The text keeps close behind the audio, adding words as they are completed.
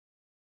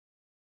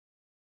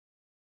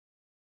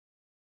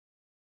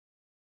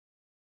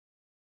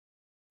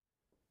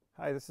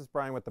Hi, this is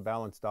Brian with The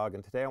Balanced Dog,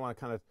 and today I want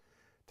to kind of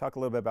talk a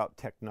little bit about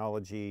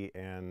technology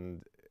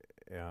and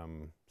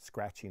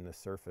scratching the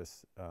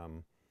surface,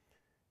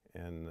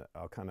 and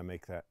I'll kind of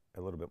make that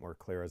a little bit more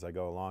clear as I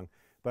go along.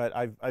 But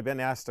I've been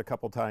asked a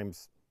couple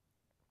times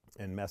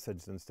in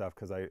message and stuff,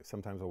 because I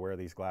sometimes will wear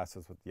these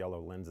glasses with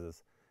yellow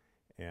lenses,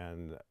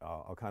 and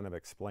I'll kind of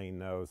explain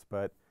those.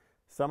 But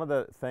some of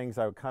the things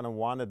I kind of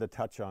wanted to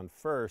touch on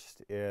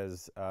first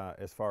is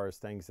as far as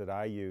things that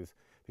I use,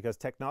 because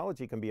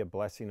technology can be a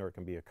blessing or it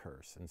can be a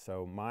curse. And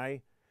so my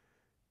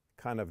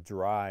kind of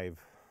drive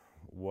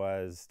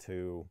was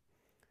to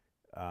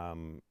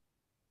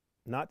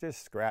not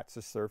just scratch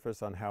the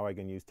surface on how I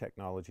can use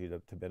technology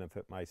to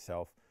benefit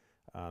myself,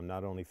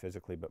 not only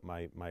physically, but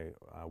my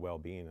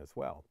well-being as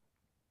well.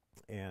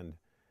 And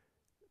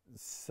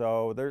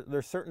so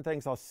there's certain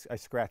things I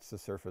scratch the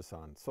surface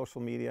on.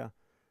 Social media,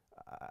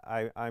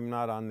 I'm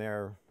not on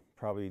there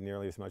probably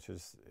nearly as much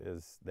as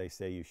they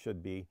say you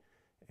should be.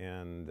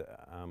 And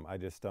I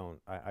just don't.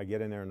 I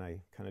get in there and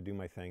I kind of do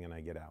my thing and I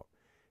get out.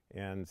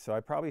 And so I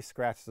probably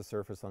scratched the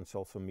surface on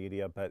social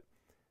media, but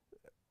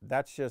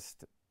that's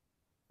just,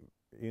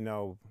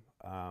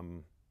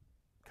 kind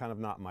of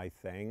not my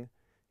thing.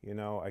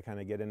 I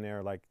kind of get in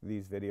there, like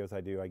these videos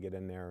I do, I get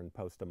in there and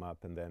post them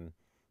up, and then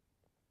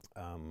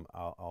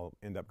I'll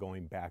end up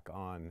going back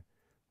on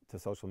to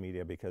social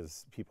media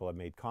because people have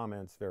made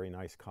comments, very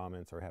nice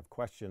comments, or have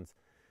questions.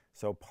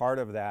 So part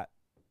of that,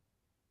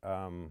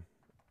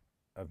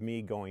 of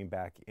me going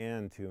back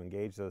in to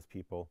engage those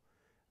people,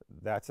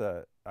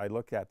 I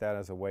look at that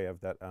as a way of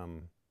that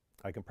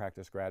I can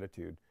practice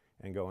gratitude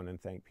and go in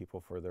and thank people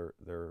for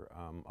their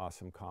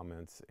awesome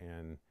comments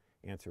and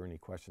answer any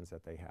questions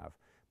that they have.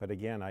 But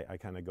again, I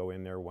kind of go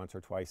in there once or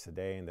twice a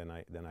day, and then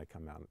I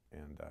come out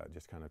and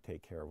just kind of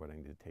take care of what I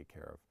need to take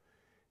care of.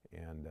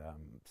 And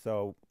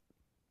so,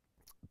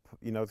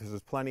 because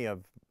there's plenty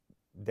of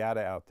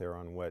data out there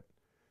on what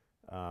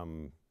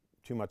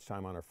too much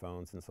time on our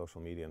phones and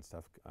social media and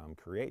stuff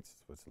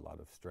creates, with a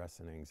lot of stress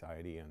and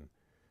anxiety, and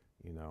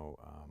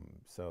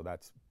so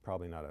that's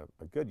probably not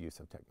a good use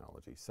of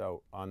technology.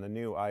 So on the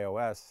new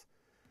iOS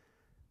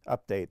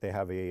update, they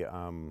have a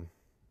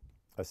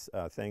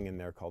thing in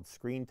there called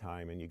screen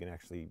time, and you can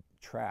actually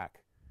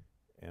track,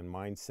 and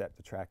mine's set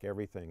to track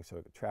everything. So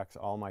it tracks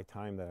all my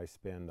time that I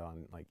spend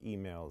on, like,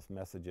 emails,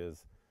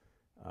 messages,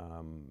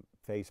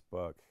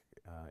 Facebook,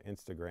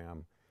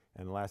 Instagram.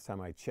 And the last time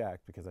I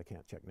checked, because I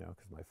can't check now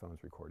because my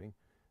phone's recording,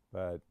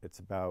 but it's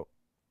about,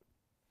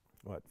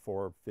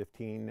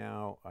 4:15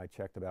 now. I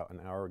checked about an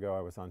hour ago.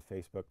 I was on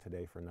Facebook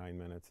today for 9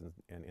 minutes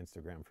and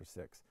Instagram for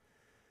 6.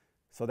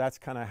 So that's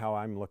kind of how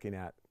I'm looking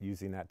at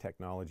using that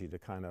technology to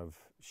kind of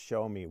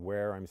show me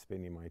where I'm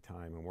spending my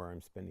time and where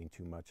I'm spending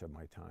too much of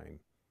my time,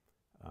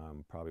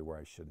 probably where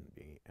I shouldn't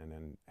be. And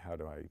then how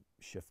do I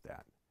shift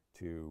that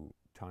to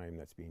time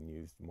that's being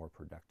used more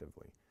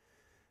productively.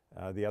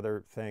 The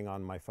other thing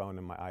on my phone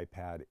and my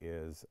iPad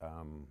is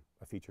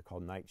a feature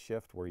called Night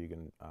Shift, where you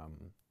can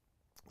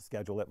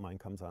schedule it. Mine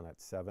comes on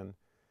at 7.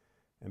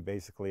 And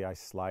basically I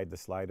slide the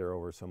slider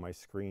over so my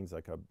screen's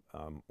like a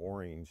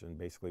orange, and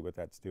basically what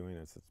that's doing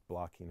is it's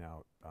blocking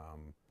out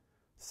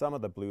some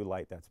of the blue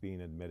light that's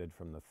being emitted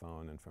from the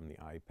phone and from the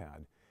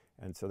iPad.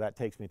 And so that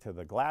takes me to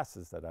the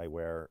glasses that I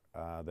wear.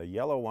 The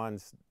yellow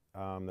ones,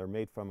 they're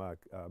made from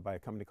by a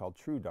company called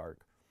True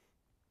Dark.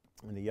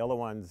 And the yellow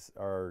ones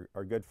are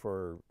good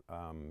for,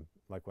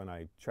 like when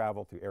I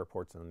travel to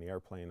airports and on the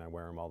airplane, I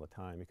wear them all the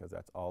time because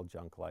that's all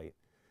junk light.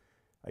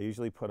 I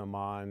usually put them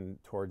on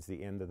towards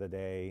the end of the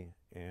day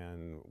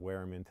and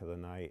wear them into the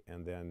night.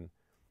 And then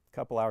a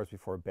couple hours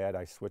before bed,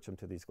 I switch them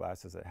to these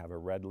glasses that have a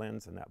red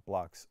lens, and that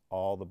blocks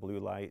all the blue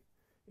light,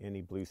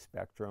 any blue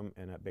spectrum.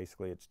 And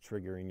basically it's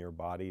triggering your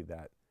body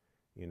that,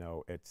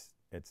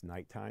 it's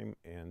nighttime.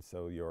 And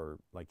so your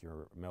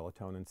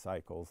melatonin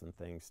cycles and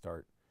things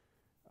start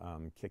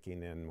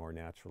kicking in more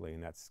naturally,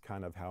 and that's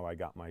kind of how I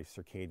got my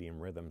circadian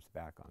rhythms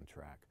back on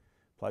track.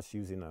 Plus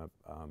using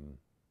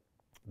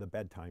the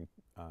bedtime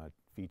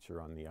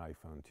feature on the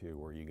iPhone too,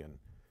 where you can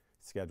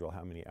schedule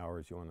how many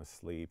hours you want to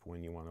sleep,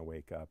 when you want to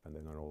wake up, and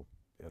then it'll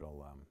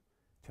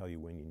tell you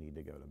when you need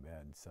to go to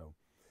bed. So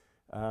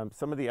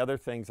some of the other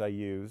things I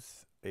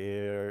use,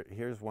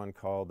 here's one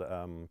called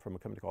from a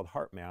company called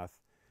HeartMath,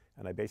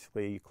 and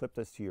you clip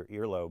this to your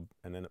earlobe,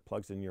 and then it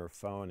plugs in your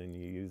phone, and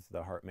you use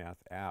the HeartMath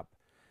app.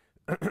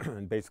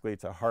 And basically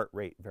it's a heart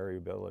rate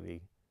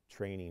variability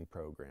training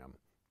program.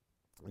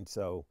 And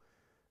so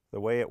the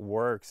way it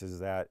works is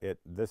that it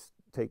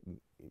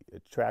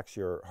tracks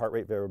your heart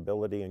rate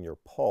variability and your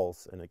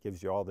pulse, and it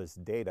gives you all this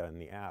data in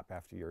the app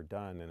after you're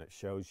done, and it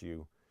shows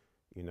you,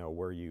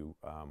 where you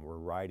were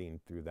riding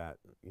through that,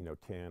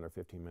 10 or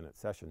 15-minute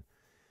session.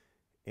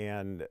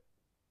 And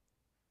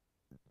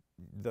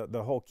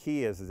the whole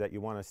key is that you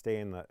want to stay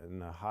in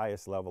the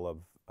highest level of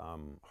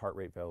heart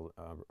rate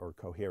or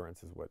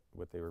coherence is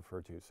what they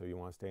refer to. So you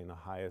want to stay in the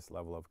highest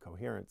level of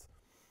coherence.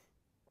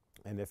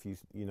 And if you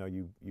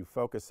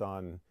focus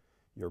on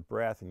your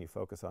breath and you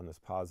focus on this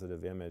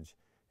positive image,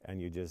 and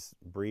you just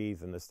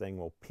breathe, and this thing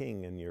will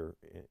ping in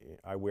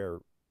I wear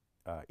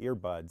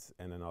earbuds,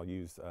 and then I'll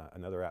use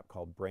another app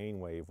called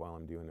Brainwave while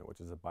I'm doing it,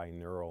 which is a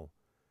binaural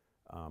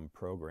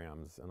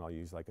programs, and I'll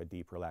use like a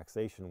deep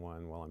relaxation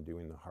one while I'm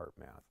doing the heart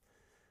math.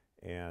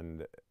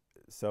 And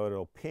so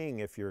it'll ping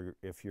if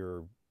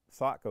your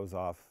thought goes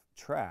off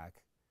track.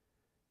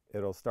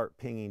 It'll start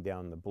pinging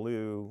down the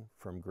blue,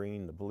 from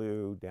green to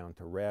blue, down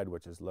to red,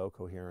 which is low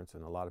coherence,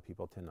 and a lot of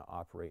people tend to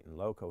operate in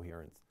low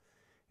coherence.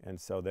 And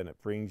so then it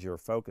brings your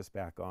focus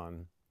back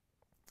on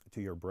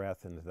to your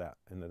breath, into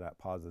that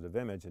positive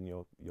image, and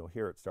you'll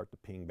hear it start to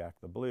ping back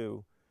the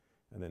blue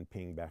and then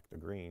ping back the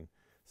green.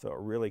 So it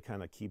really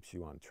kind of keeps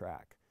you on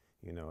track,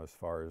 you know, as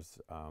far as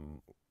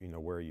you know,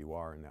 where you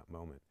are in that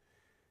moment.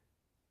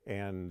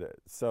 And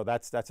so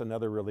that's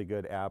another really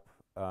good app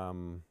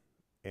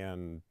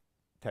and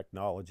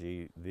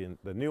technology.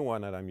 The new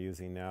one that I'm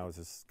using now is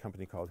this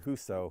company called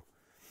Huso,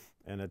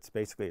 and it's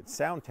basically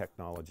sound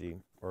technology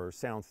or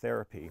sound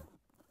therapy,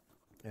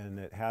 and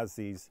it has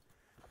these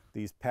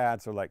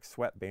pads are like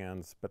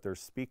sweatbands, but there's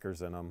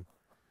speakers in them,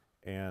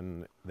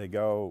 and they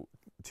go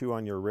two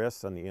on your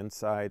wrists on the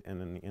inside and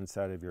then the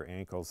inside of your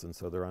ankles, and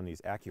so they're on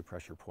these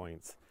acupressure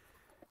points.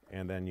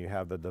 And then you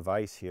have the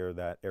device here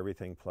that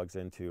everything plugs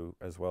into,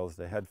 as well as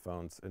the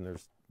headphones, and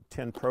there's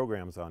 10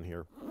 programs on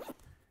here.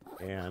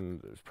 And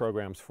there's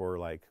programs for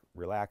like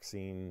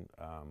relaxing,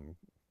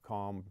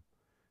 calm,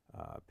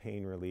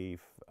 pain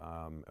relief,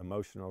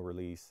 emotional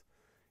release.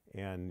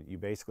 And you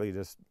basically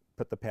just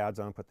put the pads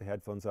on, put the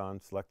headphones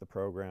on, select the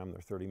program. They're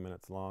 30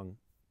 minutes long,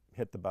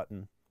 hit the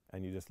button,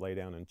 and you just lay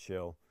down and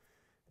chill.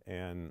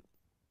 And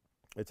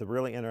it's a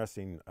really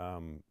interesting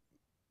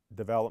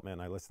development.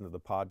 I listened to the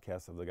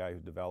podcast of the guy who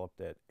developed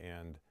it,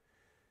 and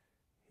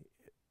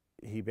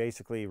he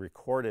basically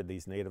recorded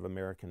these Native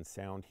American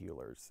sound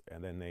healers,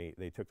 and then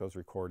they took those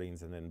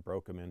recordings and then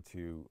broke them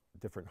into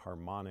different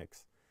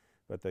harmonics.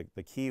 But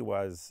the key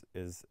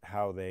is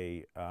how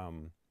they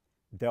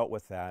dealt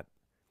with that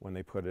when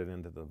they put it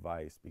into the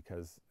device,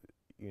 because,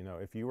 you know,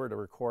 if you were to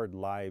record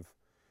live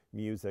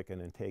music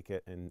and then take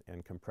it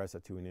and compress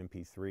it to an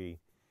MP3,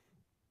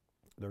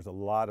 there's a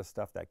lot of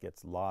stuff that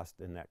gets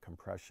lost in that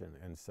compression.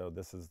 And so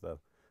this is the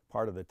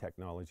part of the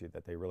technology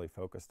that they really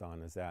focused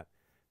on, is that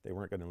they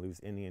weren't going to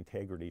lose any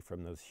integrity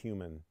from those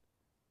human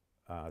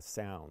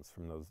sounds,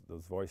 from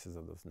those voices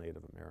of those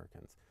Native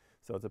Americans.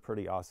 So it's a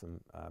pretty awesome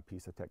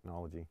piece of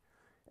technology.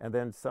 And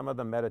then some of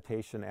the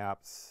meditation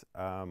apps,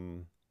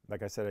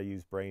 like I said, I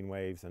use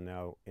Brainwaves and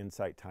now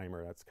Insight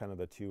Timer. That's kind of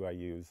the two I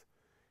use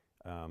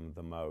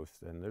the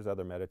most. And there's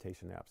other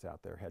meditation apps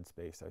out there.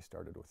 Headspace, I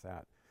started with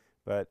that.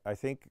 But I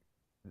think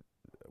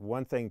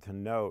one thing to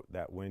note,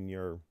 that when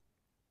you're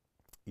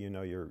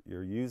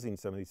using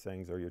some of these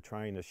things, or you're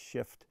trying to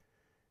shift,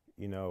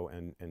 you know,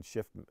 and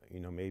shift, you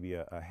know, maybe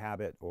a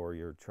habit, or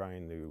you're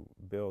trying to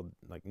build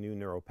like new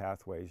neural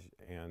pathways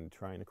and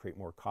trying to create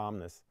more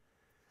calmness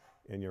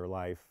in your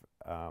life,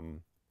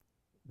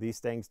 these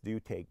things do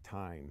take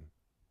time.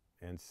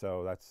 And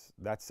so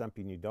that's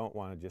something you don't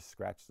want to just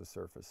scratch the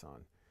surface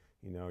on.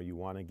 You know, you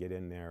want to get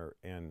in there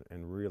and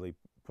really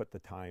put the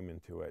time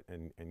into it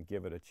and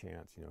give it a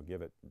chance. You know,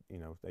 give it, you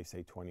know, they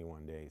say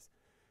 21 days.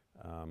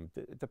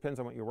 It depends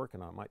on what you're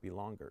working on. It might be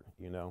longer,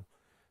 you know.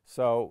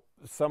 So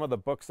some of the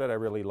books that I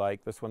really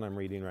like, this one I'm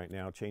reading right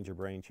now, Change Your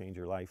Brain, Change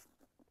Your Life.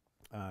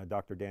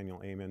 Dr.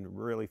 Daniel Amen,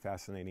 really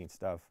fascinating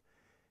stuff.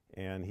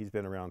 And he's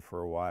been around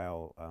for a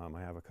while.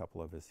 I have a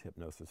couple of his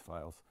hypnosis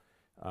files,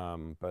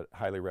 but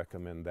highly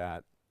recommend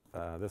that.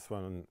 This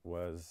one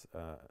was,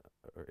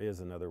 or is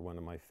another one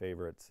of my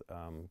favorites.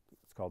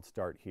 It's called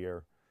Start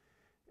Here.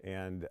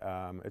 And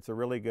it's a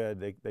really good,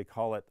 they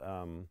call it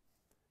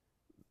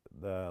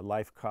the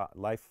life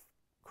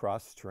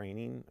cross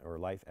training, or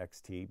Life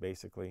XT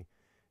basically.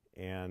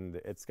 And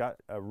it's got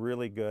a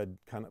really good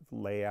kind of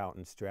layout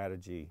and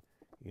strategy,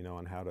 you know,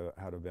 on how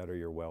to better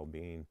your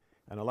well-being.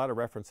 And a lot of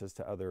references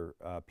to other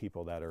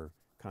people that are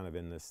kind of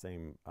in this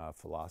same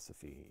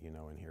philosophy, you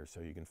know, in here.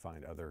 So you can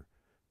find other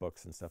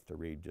books and stuff to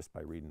read just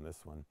by reading this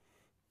one.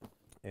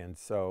 And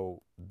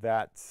so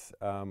that's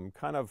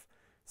kind of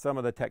some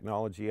of the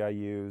technology I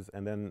use.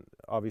 And then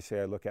obviously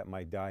I look at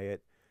my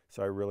diet.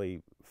 So I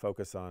really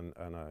focus on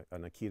a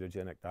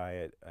ketogenic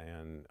diet,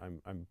 and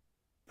I'm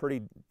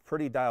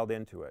pretty dialed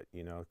into it,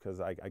 you know,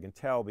 because I can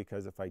tell,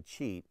 because if I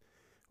cheat,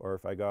 or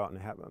if I go out and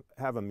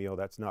have a meal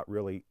that's not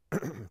really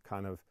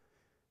kind of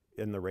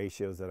in the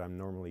ratios that I'm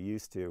normally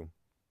used to,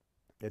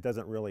 it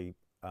doesn't really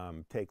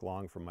take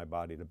long for my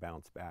body to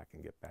bounce back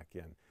and get back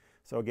in.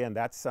 So again,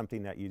 that's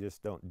something that you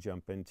just don't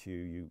jump into.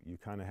 You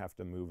kind of have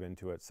to move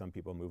into it. Some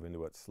people move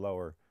into it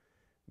slower,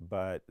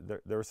 but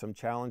there are some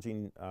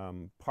challenging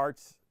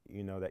parts,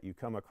 you know, that you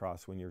come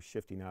across when you're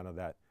shifting out of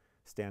that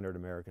standard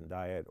American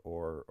diet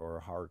or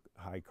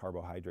a high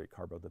carbohydrate,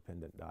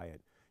 carbo-dependent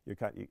diet.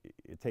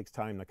 It takes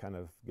time to kind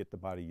of get the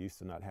body used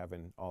to not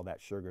having all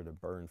that sugar to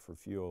burn for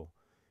fuel,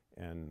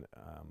 and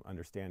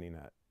understanding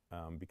that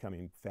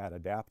becoming fat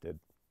adapted,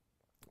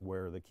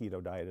 where the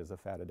keto diet is a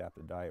fat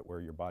adapted diet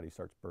where your body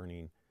starts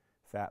burning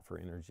fat for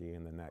energy,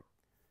 and then that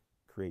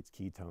creates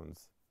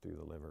ketones through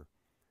the liver,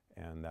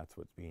 and that's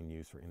what's being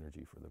used for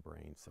energy for the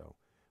brain. So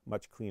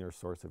much cleaner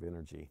source of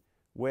energy,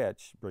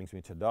 which brings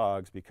me to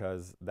dogs,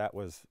 because that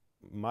was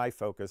my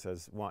focus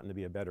as wanting to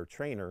be a better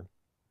trainer.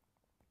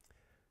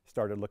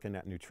 Started looking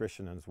at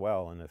nutrition as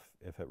well, and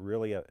if it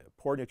really,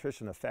 poor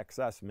nutrition affects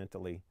us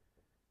mentally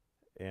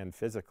and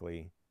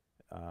physically,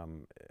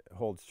 it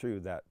holds true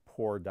that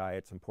poor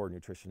diets and poor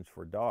nutrition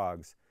for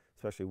dogs,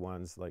 especially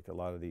ones like a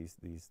lot of these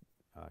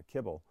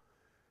kibble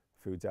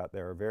foods out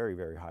there, are very,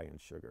 very high in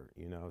sugar,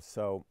 you know.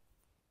 So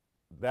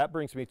that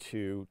brings me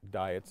to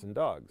diets and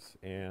dogs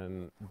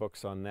and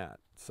books on that.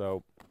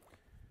 So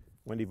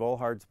Wendy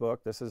Volhard's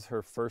book, this is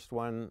her first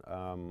one.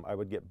 I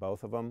would get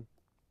both of them,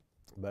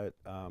 but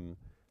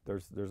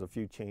there's a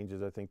few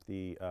changes. I think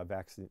the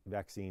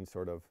vaccine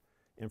sort of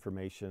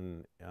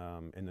information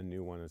in the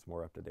new one is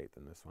more up to date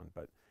than this one.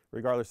 But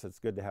regardless, it's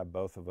good to have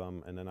both of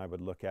them. And then I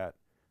would look at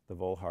the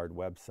Volhard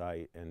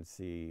website and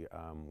see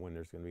when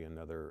there's going to be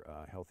another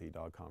healthy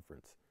dog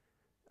conference,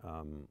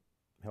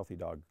 healthy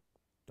dog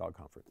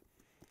conference.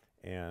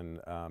 And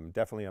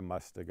definitely a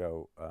must to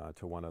go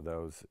to one of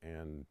those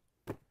and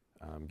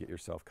get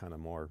yourself kind of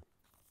more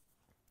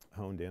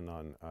honed in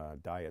on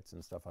diets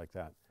and stuff like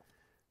that.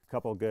 A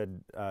couple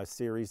good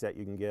series that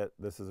you can get.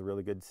 This is a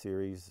really good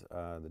series,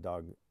 the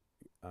dog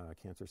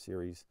cancer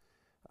series.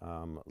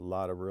 A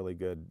lot of really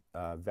good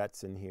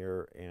vets in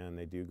here, and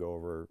they do go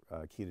over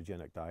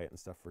ketogenic diet and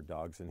stuff for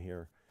dogs in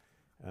here.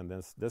 And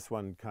this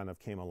one kind of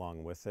came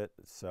along with it.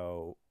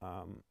 So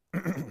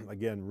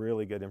again,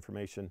 really good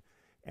information.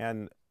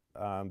 And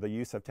the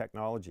use of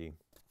technology,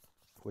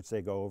 which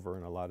they go over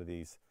in a lot of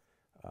these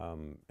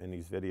in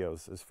these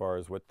videos, as far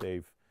as what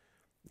they've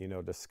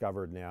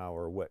discovered now,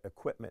 or what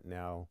equipment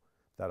now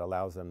that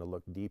allows them to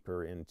look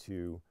deeper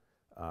into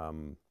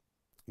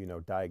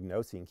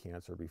diagnosing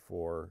cancer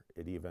before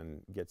it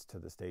even gets to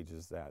the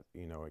stages that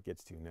it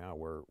gets to now,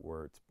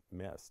 where it's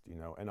missed,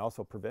 and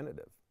also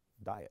preventative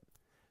diet,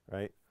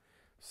 right?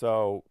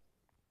 So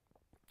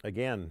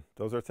again,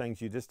 those are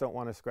things you just don't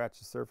want to scratch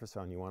the surface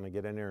on. You want to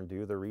get in there and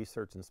do the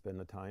research and spend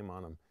the time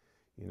on them.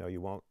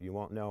 You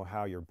won't know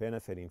how you're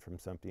benefiting from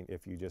something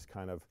if you just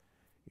kind of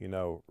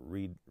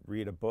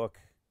read a book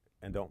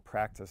and don't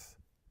practice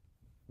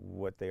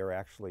what they are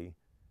actually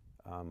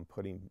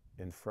putting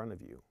in front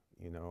of you.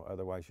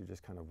 Otherwise you're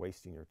just kind of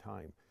wasting your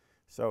time.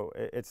 So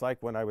it's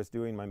like when I was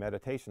doing my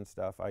meditation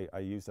stuff, I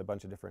used a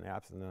bunch of different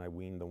apps, and then I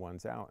weaned the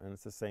ones out. And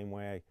it's the same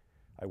way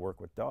I work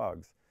with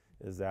dogs,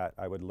 is that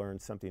I would learn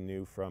something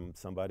new from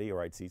somebody,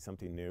 or I'd see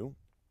something new.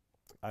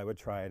 I would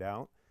try it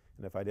out,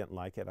 and if I didn't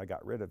like it, I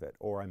got rid of it,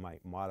 or I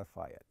might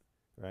modify it,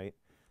 right?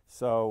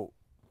 So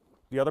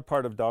the other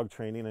part of dog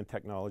training and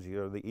technology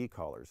are the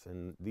e-collars,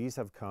 and these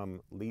have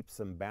come leaps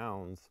and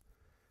bounds,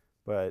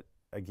 but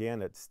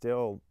again, it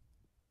still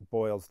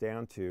boils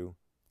down to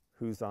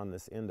who's on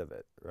this end of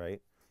it,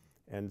 right?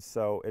 And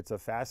so it's a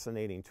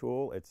fascinating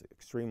tool. It's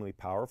extremely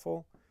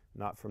powerful,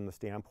 not from the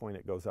standpoint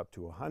it goes up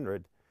to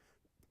 100,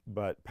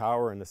 but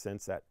power in the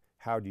sense that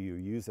how do you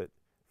use it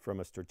from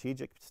a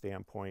strategic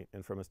standpoint,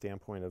 and from a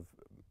standpoint of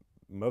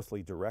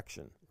mostly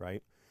direction,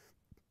 right?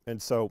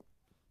 And so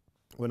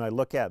when I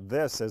look at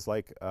this as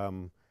like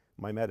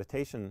my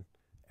meditation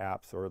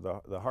apps, or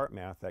the heart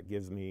math that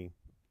gives me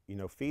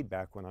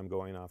feedback when I'm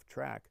going off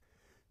track,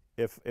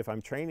 if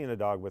I'm training a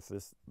dog with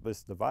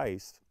this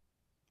device,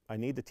 I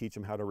need to teach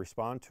them how to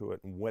respond to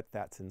it and what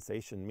that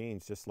sensation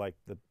means. Just like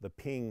the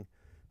ping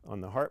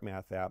on the heart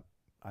math app,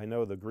 I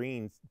know the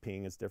green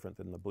ping is different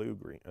than the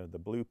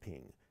blue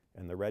ping,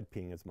 and the red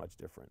ping is much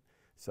different.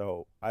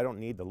 So I don't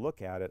need to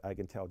look at it. I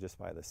can tell just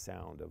by the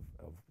sound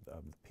of the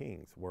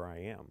pings where I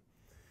am,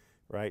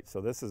 right?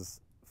 So this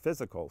is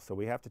physical. So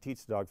we have to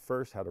teach the dog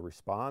first how to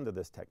respond to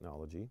this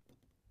technology.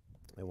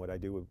 And what I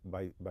do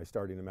by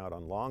starting them out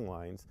on long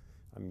lines,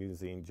 I'm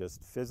using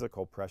just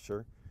physical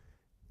pressure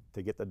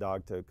to get the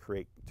dog to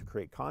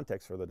create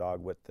context for the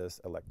dog what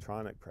this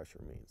electronic pressure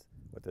means,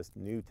 what this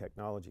new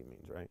technology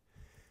means, right?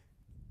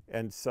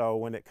 And so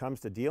when it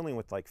comes to dealing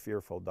with like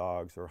fearful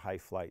dogs, or high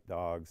flight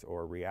dogs,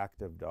 or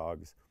reactive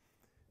dogs,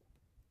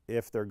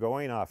 if they're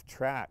going off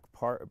track,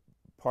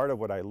 part of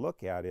what I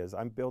look at is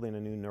I'm building a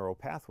new neural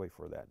pathway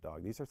for that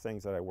dog. These are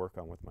things that I work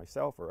on with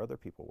myself, or other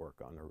people work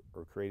on,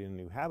 or creating a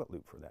new habit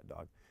loop for that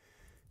dog.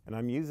 And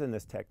I'm using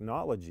this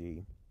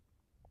technology,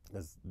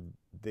 as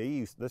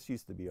this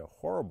used to be a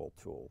horrible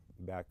tool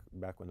back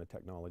when the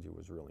technology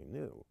was really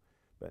new,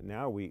 but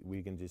now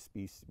we can just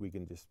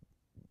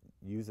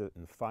use it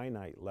in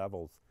finite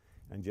levels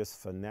and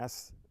just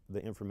finesse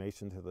the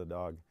information to the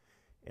dog.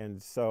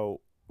 And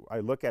so I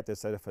look at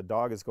this, that if a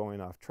dog is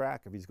going off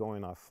track, if he's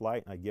going off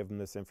flight, and I give him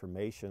this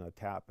information, a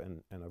tap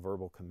and a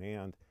verbal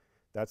command,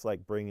 that's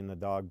like bringing the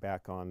dog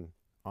back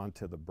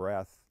onto the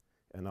breath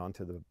and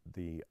onto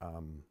the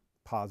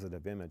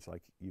positive image,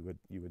 like you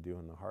would do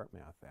in the heart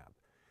math app.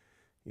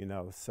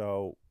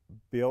 So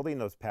building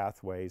those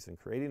pathways and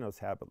creating those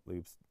habit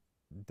loops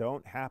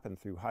don't happen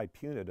through high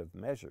punitive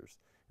measures.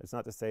 It's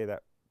not to say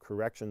that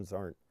corrections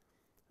aren't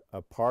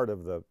a part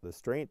of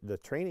the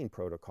training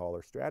protocol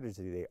or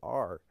strategy. They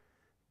are,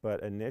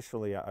 but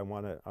initially I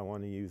want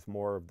to use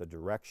more of the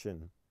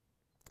direction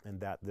and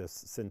that this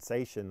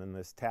sensation and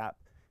this tap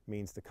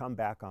means to come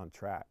back on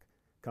track,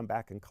 come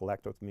back and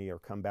collect with me, or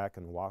come back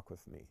and walk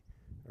with me,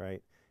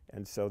 right?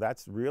 And so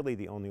that's really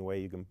the only way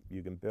you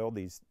can build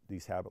these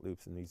habit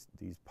loops and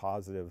these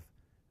positive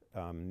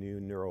new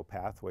neural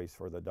pathways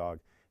for the dog.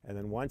 And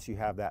then once you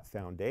have that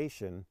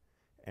foundation,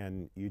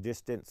 and you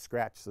just didn't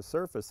scratch the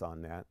surface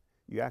on that,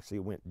 you actually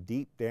went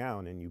deep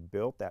down and you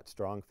built that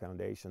strong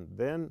foundation,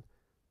 then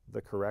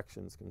the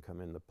corrections can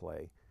come into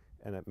play.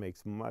 And it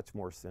makes much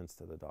more sense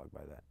to the dog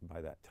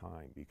by that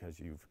time, because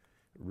you've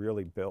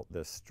really built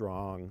this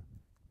strong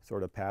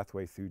sort of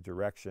pathway through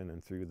direction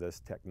and through this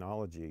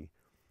technology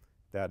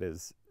that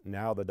is,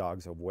 now the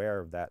dog's aware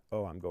of that.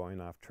 Oh, I'm going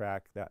off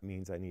track. That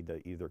means I need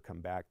to either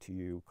come back to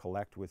you,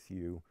 collect with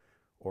you,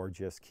 or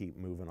just keep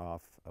moving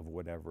off of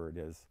whatever it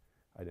is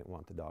I didn't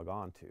want the dog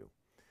onto,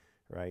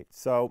 right?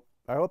 So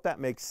I hope that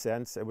makes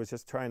sense. I was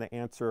just trying to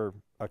answer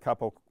a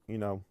couple,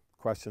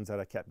 questions that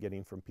I kept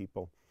getting from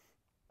people.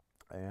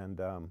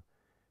 And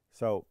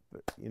so,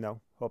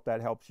 hope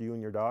that helps you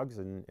and your dogs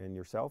and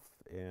yourself.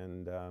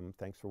 And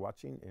thanks for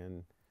watching,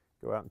 and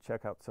go out and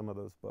check out some of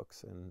those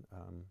books and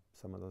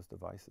some of those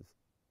devices.